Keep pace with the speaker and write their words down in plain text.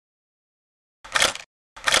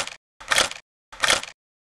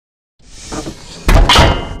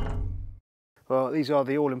Well, these are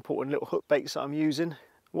the all-important little hook baits that I'm using.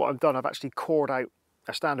 What I've done, I've actually cored out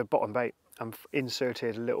a standard bottom bait and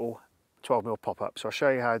inserted a little 12mm pop-up. So I'll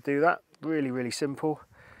show you how to do that. Really, really simple.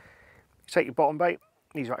 You take your bottom bait.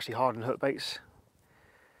 These are actually hardened hook baits.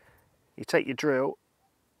 You take your drill,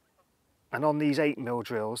 and on these 8mm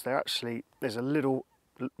drills, there's a little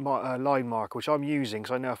line marker, which I'm using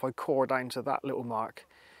because I know if I core down to that little mark,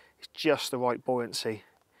 it's just the right buoyancy.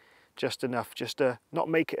 Just enough, just to not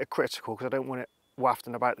make it a critical, because I don't want it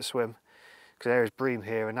wafting about the swim, because there is bream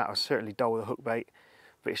here and that will certainly dull the hook bait,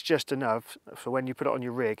 but it's just enough for when you put it on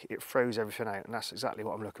your rig, it throws everything out, and that's exactly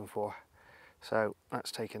what I'm looking for. So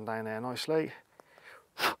that's taken down there nicely.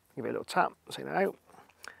 Give it a little tap, take that out,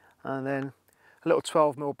 and then a little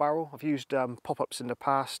 12mm barrel. I've used pop-ups in the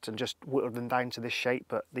past and just whittled them down to this shape,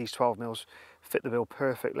 but these 12mm fit the bill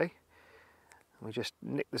perfectly. And we just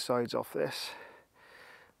nick the sides off this.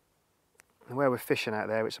 And where we're fishing out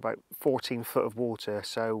there, it's about 14 foot of water,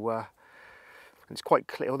 so it's quite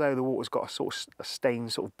clear. Although the water's got a sort of a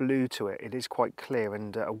stained sort of blue to it, it is quite clear,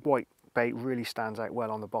 and a white bait really stands out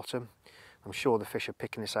well on the bottom. I'm sure the fish are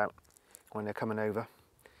picking this out when they're coming over.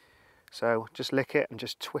 So just lick it and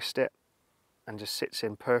just twist it, and just sits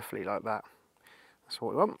in perfectly like that. That's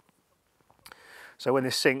what we want. So when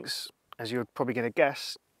this sinks, as you're probably going to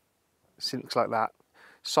guess, sinks like that.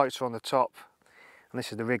 Sights are on the top. And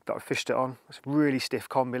this is the rig that I fished it on. It's a really stiff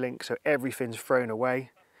combi link, so everything's thrown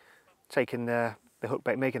away. Taking the hook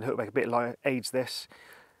bait, making the hook bait a bit lighter aids this,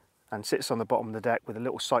 and sits on the bottom of the deck with a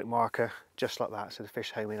little sight marker, just like that, so the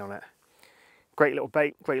fish home in on it. Great little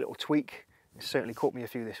bait, great little tweak. It's certainly caught me a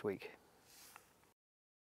few this week.